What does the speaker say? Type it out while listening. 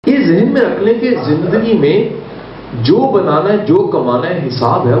یہ ذہن میں رکھ لیں کہ زندگی میں جو بنانا ہے، جو کمانا ہے،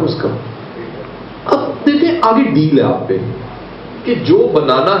 حساب ہے اس کا. اب دیکھیں آگے ڈیل ہے آپ پہ کہ جو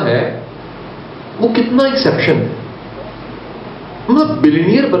بنانا ہے وہ کتنا ایکسیپشن ہے. مطلب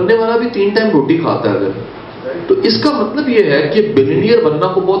بلینئر بننے والا بھی 3 ٹائم روٹی کھاتا ہے اگر، تو اس کا مطلب یہ ہے کہ بلینئر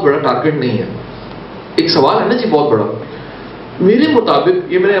بننا کو بہت بڑا ٹارگیٹ نہیں ہے. ایک سوال ہے نا جی بہت بڑا. میرے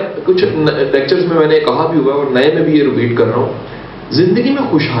مطابق، یہ میں نے کچھ لیکچرز میں نے کہا بھی ہوا اور نئے میں بھی یہ ریپیٹ کر رہا ہوں، زندگی میں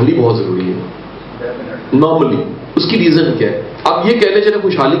خوشحالی بہت ضروری ہے نارملی. اس کی ریزن کیا ہے؟ اب یہ کہہ لیں چلے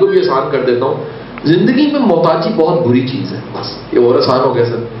خوشحالی کو بھی آسان کر دیتا ہوں. زندگی میں محتاجی بہت بری چیز ہے، بس یہ اور آسان ہو گیا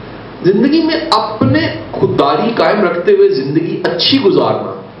سر. زندگی میں اپنے خودداری قائم رکھتے ہوئے زندگی اچھی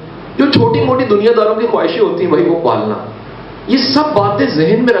گزارنا، جو چھوٹی موٹی دنیا داروں کی خواہشیں ہوتی ہیں بھائی وہ پالنا، یہ سب باتیں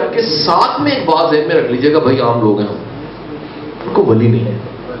ذہن میں رکھ کے ساتھ میں ایک بات ذہن میں رکھ لیجیے گا، بھائی عام لوگ ہیں ہم کو ولی نہیں ہے،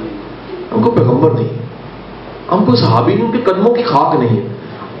 ہم کو پیغمبر نہیں ہے، ہم کو صحابی ان کے قدموں کی خاک نہیں ہے.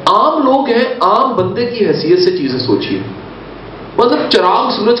 عام لوگ ہیں. عام بندے کی حیثیت سے چیزیں سوچیے. مطلب چراغ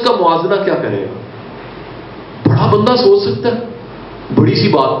سورج کا موازنہ کیا کرے گا؟ بڑا بندہ سوچ سکتا ہے بڑی سی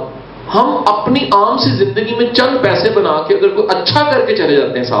بات. ہم اپنی عام سی زندگی میں چند پیسے بنا کے اگر کوئی اچھا کر کے چلے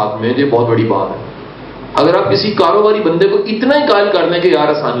جاتے ہیں ساتھ میں، یہ بہت بڑی بات ہے. اگر آپ کسی کاروباری بندے کو اتنا ہی قائل کر لیں کہ یار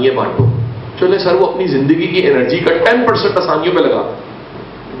آسانیاں بانٹو، چلے سر وہ اپنی زندگی کی انرجی کا 10% آسانیوں پہ لگا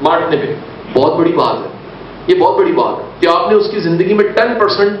بانٹنے پہ، بہت بڑی بات ہے. یہ بہت بڑی بات ہے کہ آپ نے اس کی زندگی میں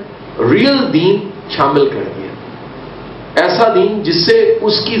 10% ریئل دین شامل کر دیا، ایسا دین جس سے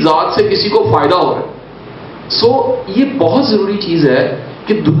اس کی ذات سے کسی کو فائدہ ہو رہا ہے. یہ بہت ضروری چیز ہے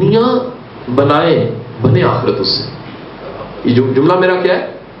کہ دنیا بنائے بنے آخرت اس سے. یہ جو جملہ میرا کیا ہے؟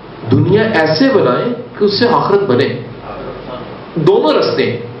 دنیا ایسے بنائے کہ اس سے آخرت بنے. دونوں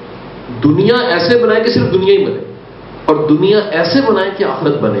رستے ہیں. دنیا ایسے بنائے کہ صرف دنیا ہی بنے، اور دنیا ایسے بنائے کہ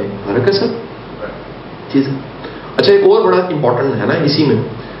آخرت بنے. فرق ہے سر چیز. اچھا ایک اور بڑا امپورٹنٹ ہے نا اسی میں،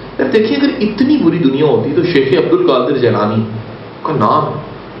 دیکھیے اگر اتنی بری دنیا ہوتی تو شیخ عبد القادر جیلانی کا نام ہے،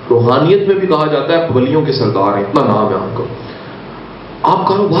 روحانیت میں بھی کہا جاتا ہے ولیوں کے سردار ہیں، اتنا نام ہے آپ کا. آپ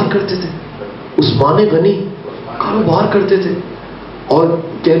کاروبار کرتے تھے، عثمان غنی کاروبار کرتے تھے، اور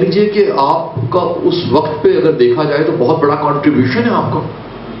کہہ لیجئے کہ آپ کا اس وقت پہ اگر دیکھا جائے تو بہت بڑا کنٹریبیوشن ہے آپ کا.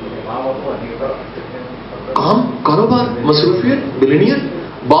 کام، کاروبار، مصروفیت، بلینئر.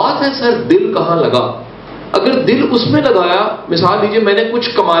 بات ہے سر دل کہاں لگا. اگر دل اس میں لگایا، مثال لیجئے میں نے کچھ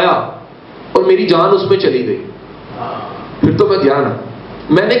کمایا اور میری جان اس میں چلی گئی، پھر تو میں گیا نا.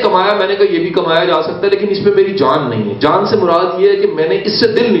 میں نے کمایا، میں نے کہا یہ بھی کمایا جا سکتا ہے لیکن اس میں میری جان نہیں ہے. جان سے مراد یہ ہے کہ میں نے اس سے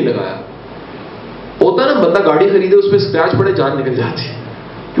دل نہیں لگایا. ہوتا ہے نا بندہ گاڑی خریدے اس پہ اسکریچ پڑے جان نکل جاتی ہے،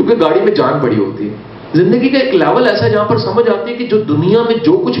 کیونکہ گاڑی میں جان پڑی ہوتی ہے. زندگی کا ایک لیول ایسا ہے جہاں پر سمجھ آتی ہے کہ جو دنیا میں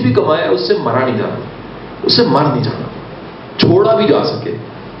جو کچھ بھی کمایا ہے اس سے مرا نہیں جانا، اس سے مر نہیں جانا. چھوڑا بھی جا سکے،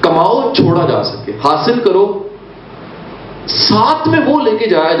 کماؤ چھوڑا جا سکے، حاصل کرو ساتھ میں وہ لے کے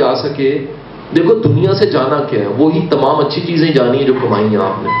جایا جا سکے. دیکھو دنیا سے جانا کیا ہے؟ وہی تمام اچھی چیزیں جانی ہیں جو کمائی ہیں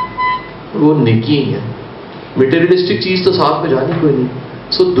آپ نے، وہ نیکی ہی ہے. مٹیریلسٹک چیز تو ساتھ میں جانی کوئی نہیں.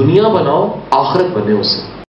 دنیا بناؤ آخرت بنے اس سے.